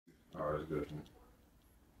Oh, that's good.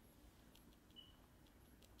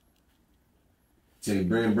 See,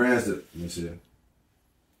 bring brands to, let me see.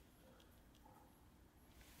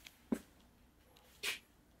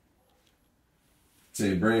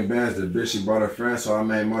 See, bring bands to the bitch, she bought a friend, so I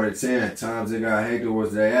made more than 10. Times it got hectic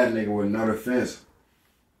was they at nigga with another fence.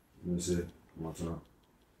 Let me see. One time.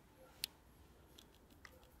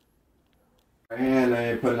 And I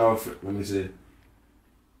ain't putting no, let me see.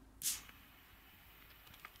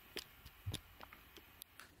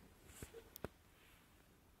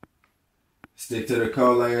 Stick to the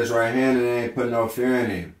code like it's right hand and ain't put no fear in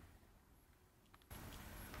him.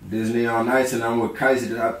 Disney all night and I'm with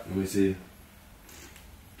Kaiser. Let me see.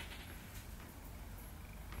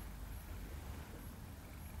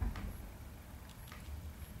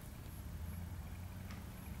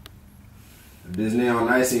 Disney on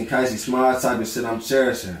ice and Kaiser smile type of shit I'm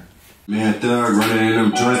cherishing. Man, thug running in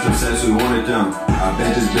them joints, them sets we wanted them. I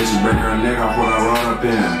bet this bitch is breaking her neck off what I rolled up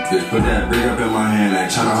in. Bitch, put that brick up in my hand, like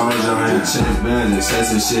tryna hold your hand. Chase bands and set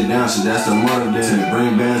some shit down, shit that's the motive then.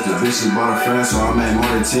 Bring bands, the bitch she bought a friend, so I made more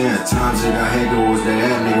than 10. Times it got hectic was they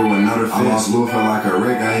at nigga with another fence. I'm all smooth, felt like a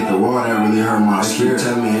wreck, I hit the wall, that really hurt my spirit.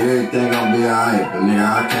 Tell me everything gon' be alright, but nigga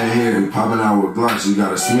I can't hear it. Popping out with Glocks, you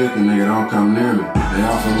got a Smith and nigga don't come near me. They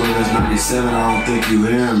off of Willis 97, I don't think you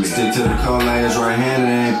hear me. Stick to the code like it's right hand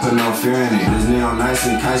and ain't put no fear in it. Disney on nice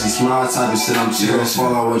and Kaiser smile type of shit I'm cherishing.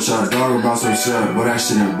 Fall out with y'all dog about some shit, but that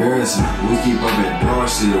shit embarrassing. We keep up at dog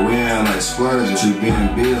shit, we ain't like splurging. She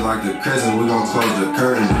being big like the crescent, we gon' close the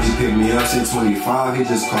curtain. He picked me up 625, he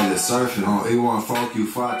just called it surfing. On E1 Folk, you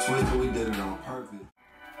 5 twisted, we did it on purpose.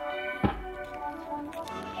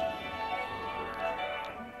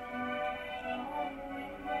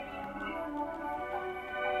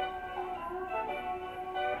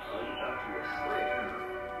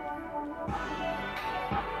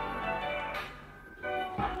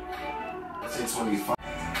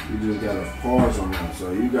 You just gotta pause on that.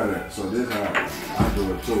 So you gotta, so this how I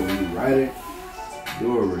do it too. When you write it,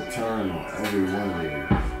 do a return on every one of these.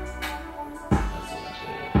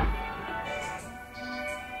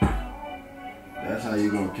 That's how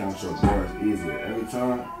you gonna count your bars easier. Every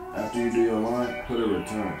time, after you do your line, put a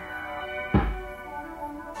return.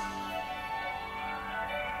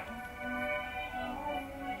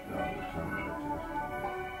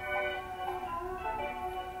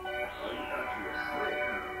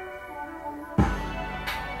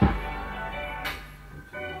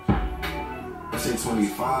 Shit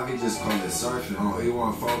 25, he just called it surfing. On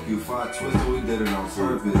E1 Folk, you 5 twisted, we did it on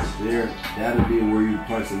purpose. There, that'll be where you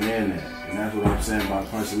punching in at. And that's what I'm saying about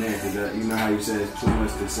punching in. Cause you know how you say it's too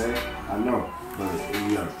much to say? I know. But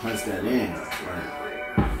you gotta punch that in. Right?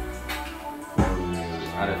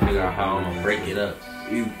 I gotta figure out how I'm gonna break it up.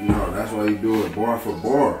 You know, that's why you do it bar for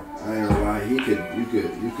bar. I ain't gonna lie, you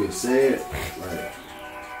could say it like,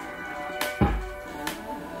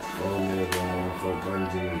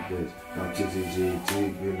 bitch. I'm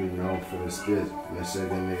TTGT, giving you on for the skits. Let's shake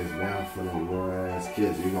them niggas down for them raw ass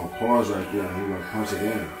kids. You gonna pause right there and you gonna punch it in.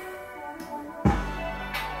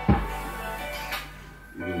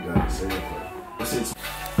 You just gotta say it first.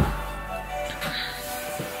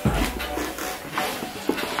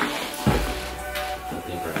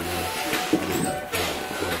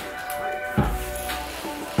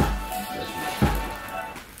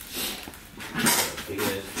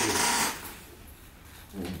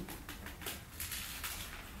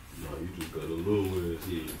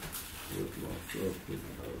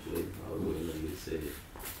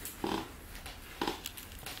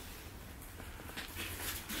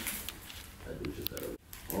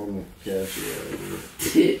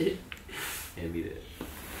 Hand me that.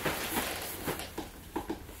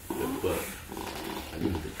 The buck. I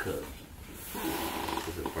need the cup.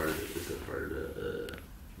 It's a part of the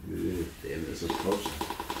damn, it's a potion.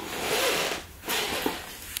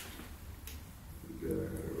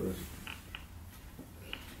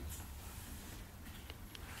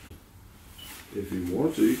 If you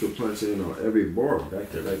want to, you can punch in on every bar,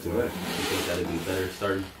 back to back. You think that'd be better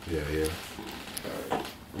starting? Yeah. Alright.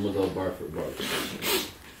 I'm gonna go bar for bar.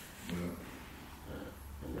 Yeah.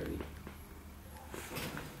 I'm ready.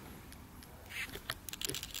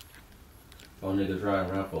 Oh, niggas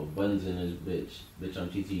riding around for buns in this bitch. Bitch, I'm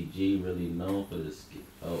TTG, really known for this.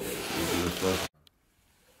 Oh, wait.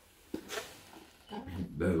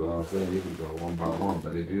 That's what I'm saying. You can go one by one,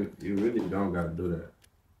 but if you really don't gotta do that.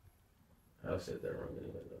 I said that wrong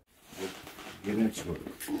anyway, though. Get into it.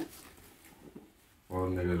 All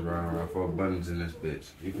niggas riding around for buttons in this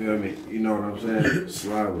bitch. You feel me? You know what I'm saying?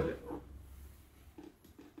 Slide with it.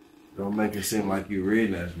 Don't make it seem like you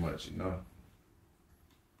reading as much, you know?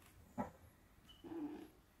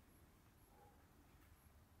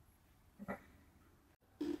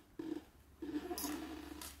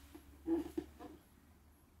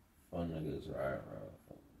 ride around.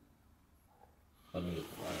 Some niggas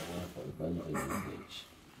ride around for the buttons in this bitch.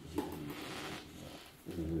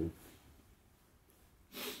 Mm-hmm.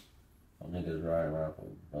 Some niggas ride around for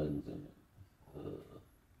buttons in it.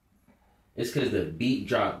 It's cause the beat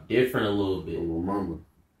dropped different a little bit. Remember.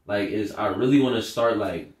 Like I really want to start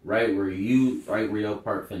like right where your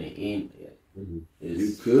part finna end. Mm-hmm.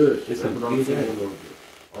 You could. It's a beat.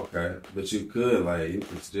 Okay, but you could like you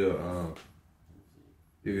could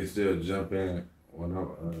still jump in when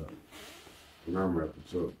I'm rapping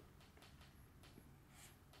too.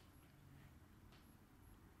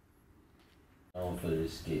 On for the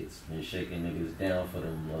skits, been shaking niggas down for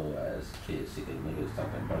them low ass kids. Sick of niggas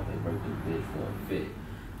talking about they broke the bitch for a fit.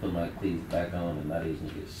 Put my cleats back on and now these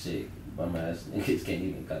niggas sick. Bum ass niggas can't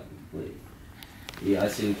even copy the flick. Yeah, I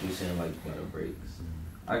see what you're saying, like you gotta breaks.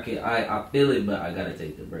 I feel it, but I gotta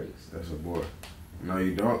take the breaks. That's a boy. No,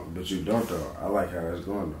 you don't, but you don't though. I like how it's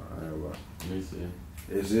going though. I ain't gonna lie. Let me see.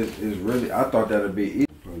 It's really. I thought that'd be easy.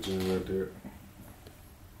 Punch in right there.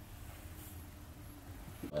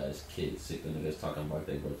 As kids, sick of niggas talking about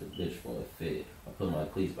they broke the bitch for a fit. I put my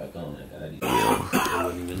cleats back on and got these. They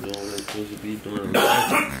wasn't even doing what they supposed to be doing.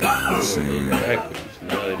 Backwards.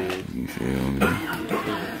 Now it is. You feel me?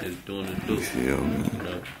 It's doing the do. You feel me? You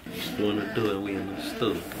know, it's doing the do and we in the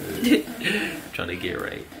stew. Trying to get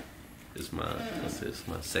right. It's my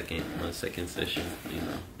second session. You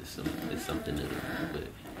know, it's something new, but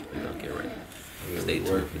we gonna get right. Stay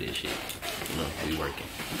tuned for this shit. You know, we working.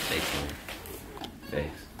 Stay tuned.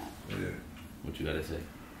 Thanks. Yeah. What you gotta say?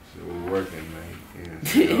 So we working, man.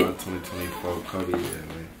 Yeah, 2024 Cody,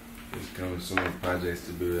 man. It's coming soon. Projects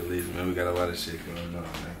to be released, man. We got a lot of shit going on,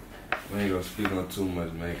 man. We ain't gonna speak on too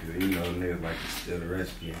much, man, because you know niggas like to steal the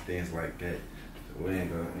recipe and things like that. So we ain't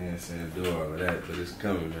gonna, you know what I'm saying, do all of that, but it's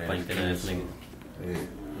coming, man. Plankton ass niggas. Yeah.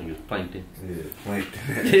 Niggas plankton. Yeah, plankton.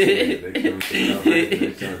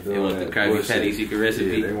 They come to They want the Krabby Patty secret recipe.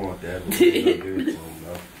 Yeah, they want that, but we gonna give it to them,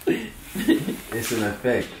 though. It's an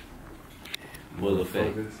effect. What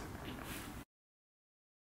effect?